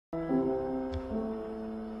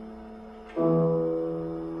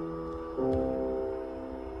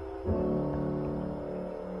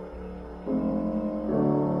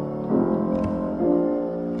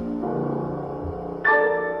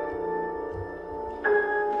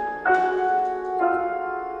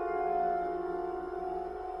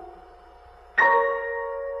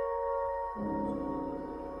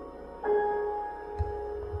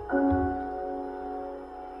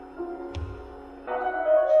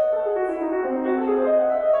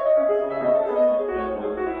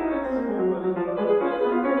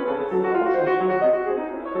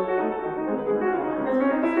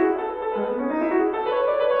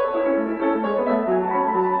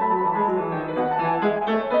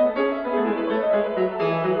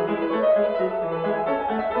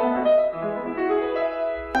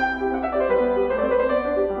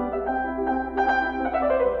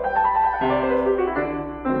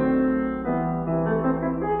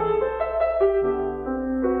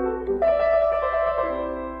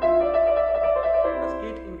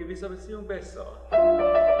besser.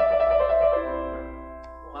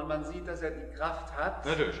 Woran man sieht, dass er die Kraft hat,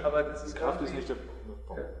 natürlich. Aber das ist die Kraft ist nicht der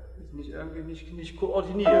Punkt. Ist nicht irgendwie nicht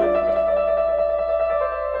koordiniert.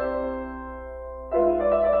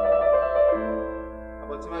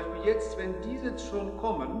 Aber zum Beispiel jetzt, wenn diese jetzt schon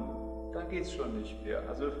kommen, dann geht es schon nicht mehr.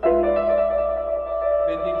 Also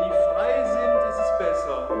wenn die frei sind, ist es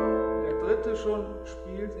besser. Wenn der dritte schon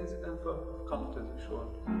spielt, dann verkrampft er sich schon.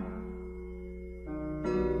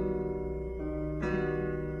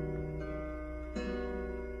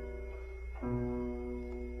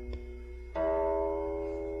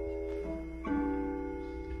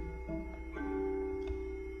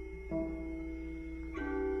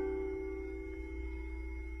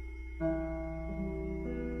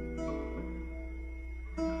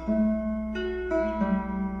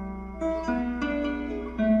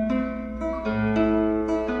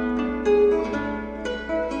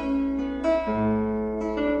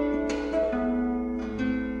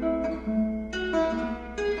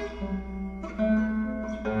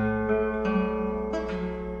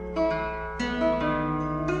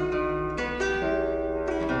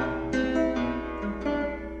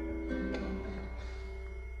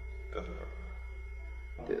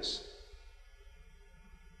 This.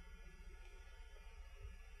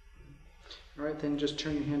 All right, then just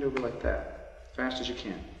turn your hand over like that, fast as you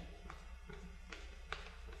can.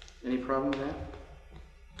 Any problem with that?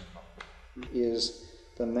 Is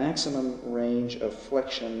the maximum range of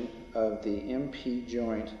flexion of the MP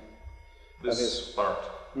joint. This part.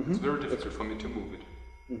 It's very difficult for me to move it.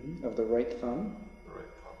 Of the right thumb? The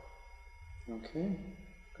right thumb. Okay,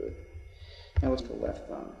 good. Now let's the left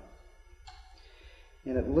thumb.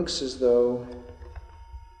 And it looks as though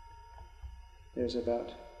there's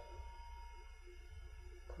about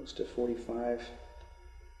close to 45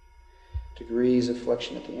 degrees of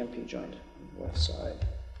flexion at the MP joint on the left side.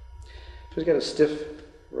 So he's got a stiff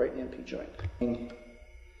right MP joint.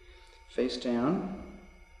 Face down,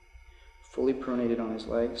 fully pronated on his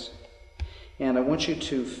legs. And I want you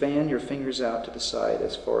to fan your fingers out to the side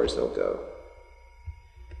as far as they'll go.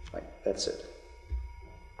 Like, that's it.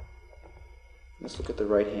 Let's look at the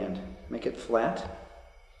right hand. Make it flat.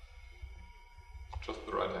 Just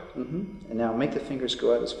the right hand. And now make the fingers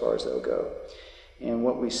go out as far as they'll go. And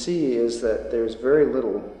what we see is that there's very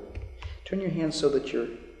little. Turn your hand so that you're a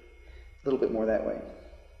little bit more that way.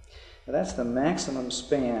 Now that's the maximum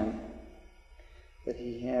span that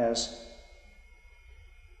he has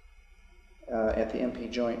at the MP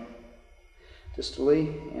joint distally.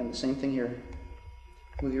 And the same thing here.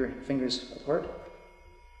 Move your fingers apart.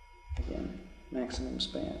 Again. Maximum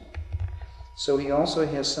span. So he also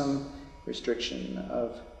has some restriction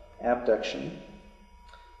of abduction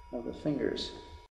of the fingers.